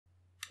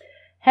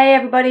Hey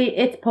everybody,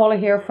 it's Paula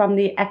here from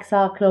the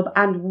Excel Club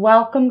and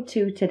welcome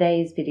to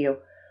today's video.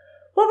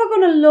 What we're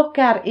going to look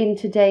at in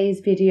today's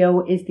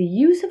video is the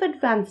use of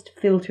advanced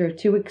filter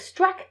to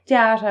extract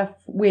data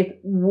with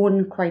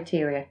one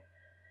criteria.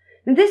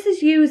 And this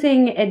is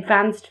using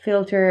advanced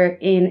filter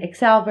in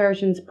Excel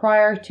versions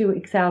prior to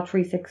Excel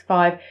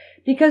 365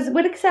 because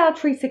with Excel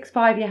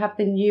 365 you have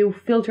the new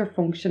filter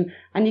function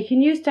and you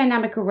can use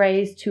dynamic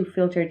arrays to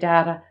filter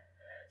data.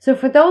 So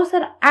for those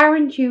that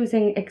aren't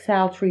using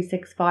Excel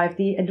 365,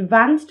 the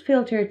advanced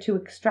filter to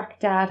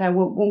extract data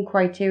with one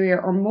criteria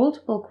or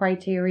multiple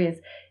criteria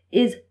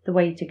is the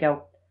way to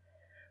go.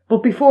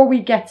 But before we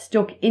get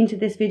stuck into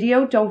this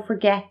video, don't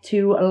forget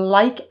to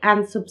like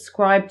and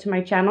subscribe to my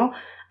channel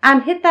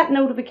and hit that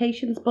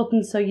notifications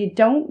button so you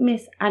don't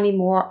miss any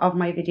more of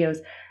my videos.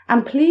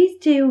 And please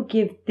do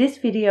give this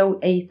video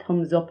a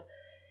thumbs up.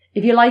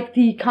 If you like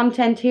the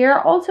content here,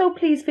 also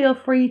please feel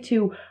free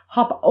to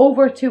hop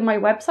over to my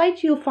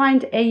website. You'll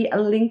find a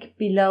link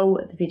below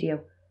the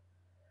video.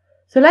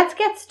 So let's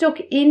get stuck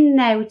in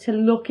now to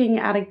looking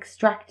at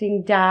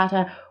extracting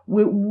data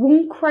with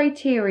one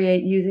criteria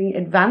using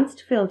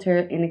advanced filter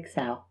in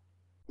Excel.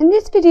 In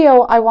this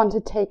video, I want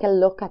to take a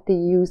look at the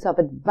use of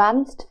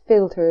advanced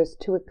filters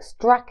to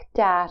extract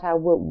data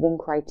with one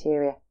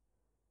criteria.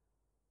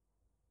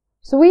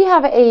 So we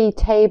have a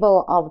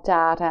table of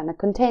data and it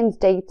contains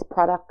dates,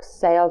 products,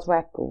 sales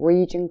rep,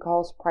 region,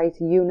 cost,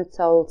 price, unit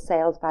sold,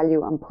 sales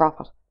value and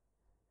profit.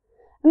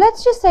 And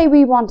let's just say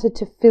we wanted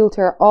to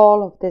filter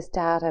all of this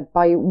data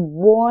by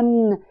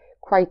one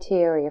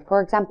criteria,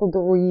 for example the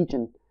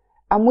region,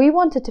 and we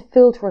wanted to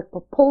filter it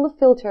but pull the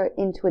filter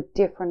into a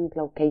different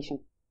location.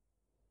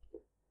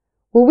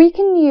 Well, we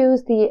can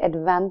use the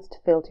advanced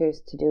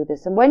filters to do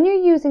this, and when you're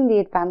using the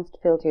advanced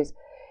filters,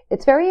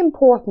 it's very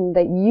important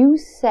that you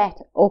set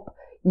up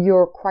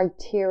your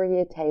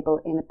criteria table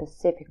in a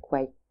specific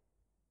way.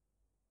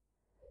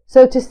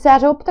 So to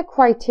set up the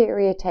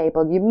criteria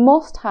table, you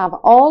must have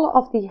all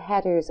of the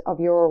headers of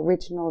your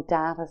original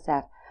data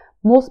set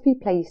must be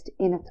placed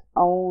in its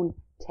own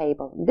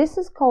table. This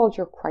is called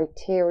your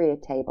criteria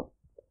table.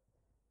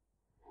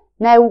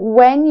 Now,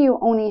 when you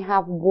only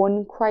have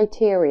one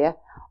criteria,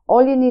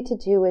 all you need to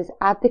do is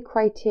add the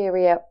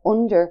criteria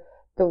under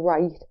the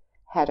right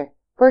header.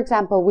 For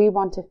example, we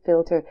want to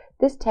filter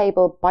this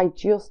table by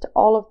just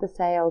all of the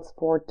sales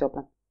for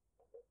Dublin.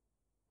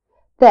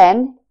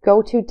 Then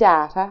go to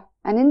Data,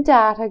 and in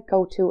Data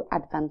go to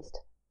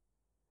Advanced.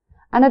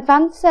 And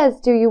Advanced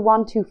says, do you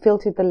want to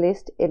filter the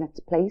list in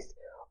its place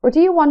or do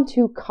you want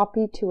to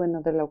copy to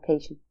another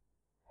location?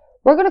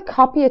 We're going to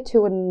copy it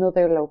to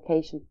another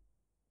location.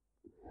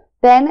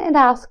 Then it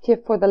asks you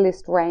for the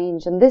list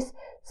range, and this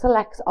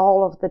selects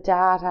all of the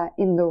data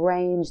in the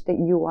range that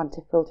you want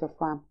to filter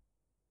from.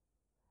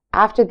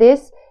 After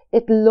this,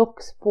 it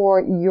looks for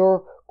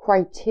your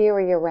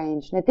criteria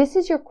range. Now, this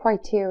is your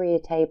criteria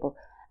table,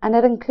 and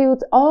it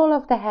includes all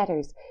of the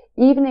headers,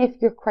 even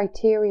if your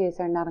criteria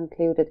are not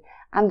included,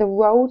 and the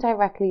row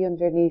directly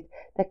underneath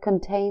that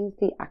contains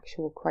the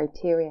actual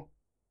criteria.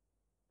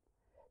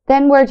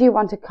 Then where do you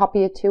want to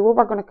copy it to? Well,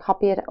 we're going to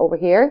copy it over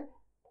here.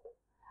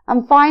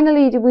 And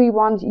finally, do we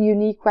want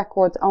unique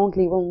records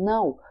only? Well,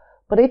 no.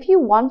 But if you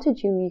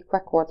wanted unique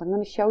records, I'm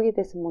going to show you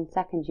this in 1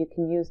 second, you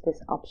can use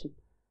this option.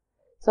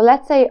 So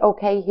let's say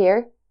OK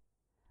here,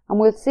 and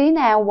we'll see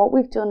now what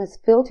we've done is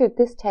filtered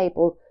this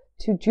table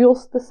to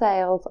just the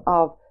sales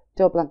of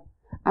Dublin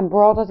and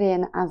brought it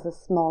in as a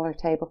smaller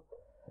table.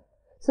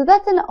 So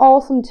that's an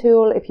awesome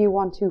tool if you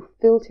want to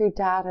filter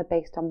data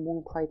based on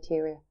one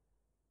criteria.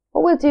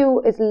 What we'll do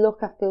is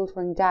look at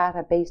filtering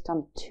data based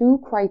on two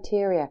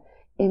criteria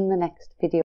in the next video.